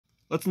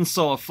Let's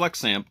install a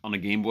flex amp on a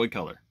Game Boy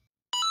Color.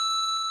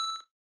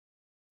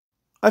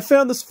 I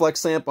found this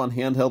flex amp on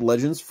Handheld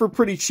Legends for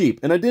pretty cheap,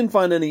 and I didn't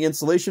find any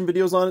installation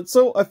videos on it,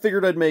 so I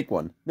figured I'd make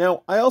one.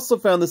 Now, I also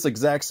found this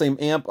exact same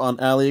amp on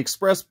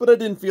AliExpress, but I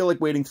didn't feel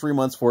like waiting 3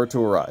 months for it to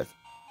arrive.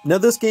 Now,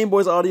 this Game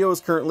Boy's audio is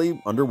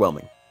currently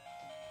underwhelming.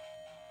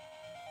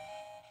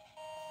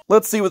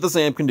 Let's see what this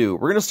amp can do.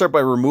 We're going to start by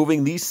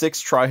removing these 6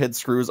 tri-head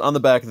screws on the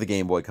back of the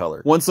Game Boy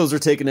Color. Once those are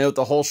taken out,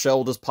 the whole shell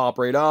will just pop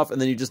right off,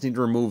 and then you just need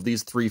to remove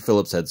these 3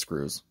 Phillips head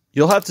screws.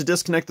 You'll have to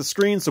disconnect the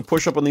screen, so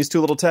push up on these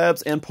 2 little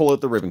tabs and pull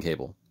out the ribbon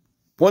cable.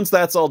 Once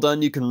that's all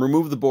done, you can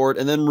remove the board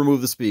and then remove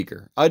the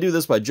speaker. I do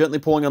this by gently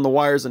pulling on the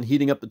wires and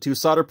heating up the 2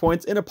 solder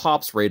points, and it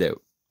pops right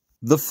out.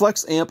 The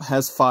flex amp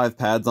has 5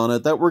 pads on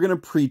it that we're going to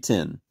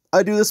pre-tin.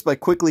 I do this by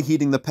quickly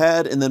heating the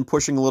pad and then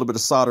pushing a little bit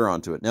of solder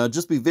onto it. Now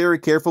just be very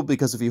careful,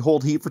 because if you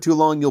hold heat for too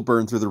long, you'll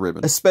burn through the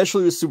ribbon,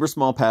 especially with super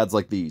small pads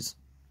like these.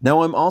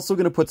 Now I'm also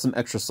going to put some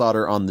extra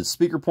solder on the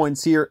speaker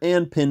points here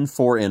and pin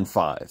 4 and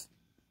 5.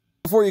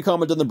 Before you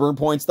comment on the burn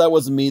points, that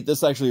wasn't me.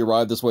 This actually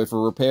arrived this way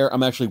for repair.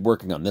 I'm actually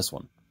working on this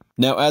one.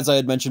 Now, as I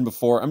had mentioned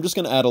before, I'm just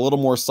going to add a little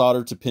more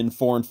solder to pin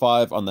 4 and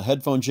 5 on the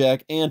headphone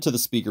jack and to the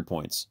speaker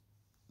points.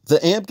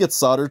 The amp gets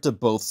soldered to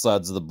both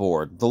sides of the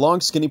board. The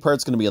long skinny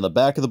part's going to be on the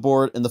back of the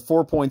board, and the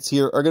 4 points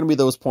here are going to be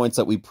those points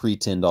that we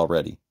pre-tinned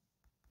already.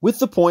 With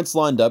the points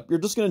lined up, you're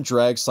just going to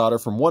drag solder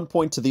from one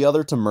point to the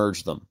other to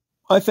merge them.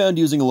 I found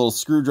using a little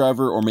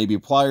screwdriver or maybe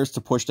pliers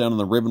to push down on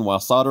the ribbon while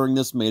soldering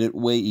this made it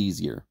way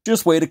easier.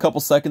 Just wait a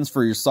couple seconds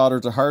for your solder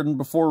to harden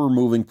before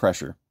removing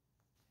pressure.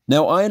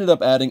 Now I ended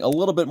up adding a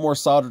little bit more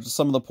solder to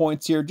some of the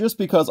points here just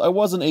because I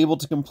wasn't able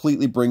to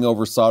completely bring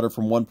over solder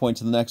from one point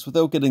to the next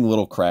without getting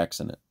little cracks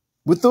in it.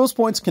 With those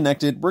points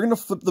connected, we're going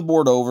to flip the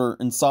board over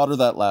and solder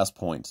that last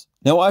point.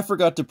 Now I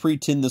forgot to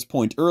pre-tin this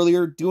point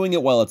earlier. Doing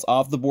it while it's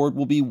off the board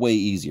will be way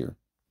easier.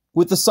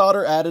 With the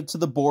solder added to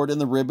the board and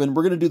the ribbon,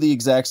 we're going to do the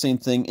exact same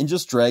thing and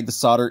just drag the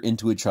solder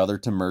into each other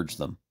to merge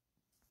them.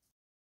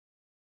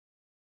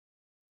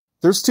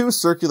 There's 2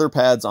 circular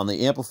pads on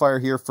the amplifier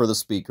here for the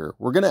speaker.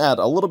 We're going to add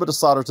a little bit of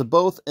solder to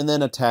both and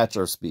then attach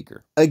our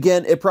speaker.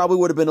 Again, it probably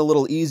would have been a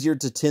little easier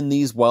to tin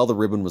these while the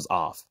ribbon was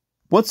off.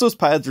 Once those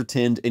pads are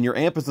tinned and your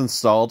amp is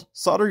installed,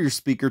 solder your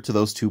speaker to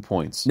those 2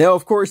 points. Now,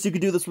 of course, you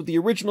could do this with the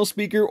original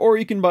speaker, or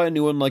you can buy a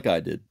new one like I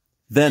did.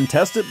 Then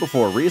test it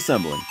before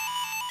reassembling.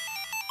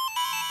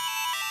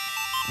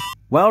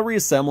 While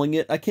reassembling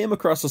it, I came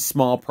across a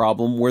small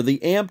problem where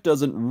the amp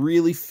doesn't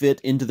really fit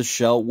into the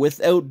shell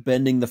without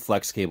bending the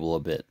flex cable a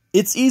bit.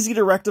 It's easy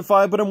to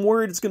rectify, but I'm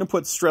worried it's going to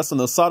put stress on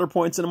those solder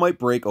points and it might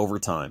break over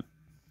time.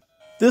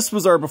 This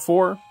was our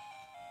before.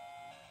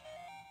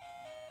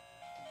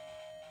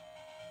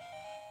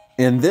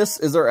 And this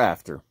is our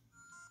after.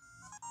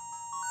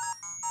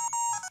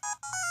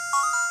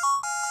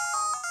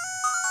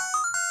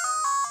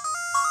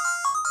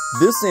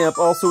 This amp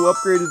also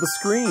upgraded the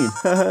screen.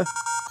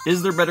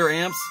 Is there better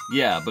amps?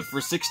 Yeah, but for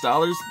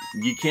 $6,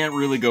 you can't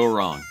really go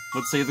wrong.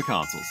 Let's save the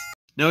consoles.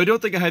 Now, I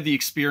don't think I have the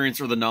experience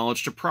or the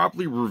knowledge to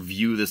properly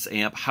review this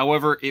amp.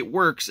 However, it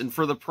works, and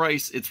for the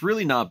price, it's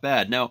really not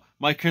bad. Now,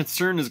 my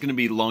concern is going to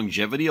be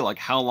longevity, like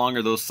how long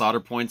are those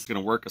solder points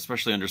going to work,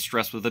 especially under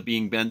stress with it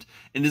being bent,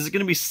 and is it going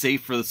to be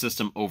safe for the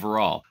system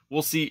overall?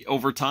 We'll see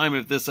over time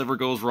if this ever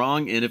goes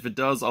wrong, and if it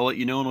does, I'll let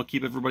you know and I'll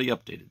keep everybody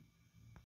updated.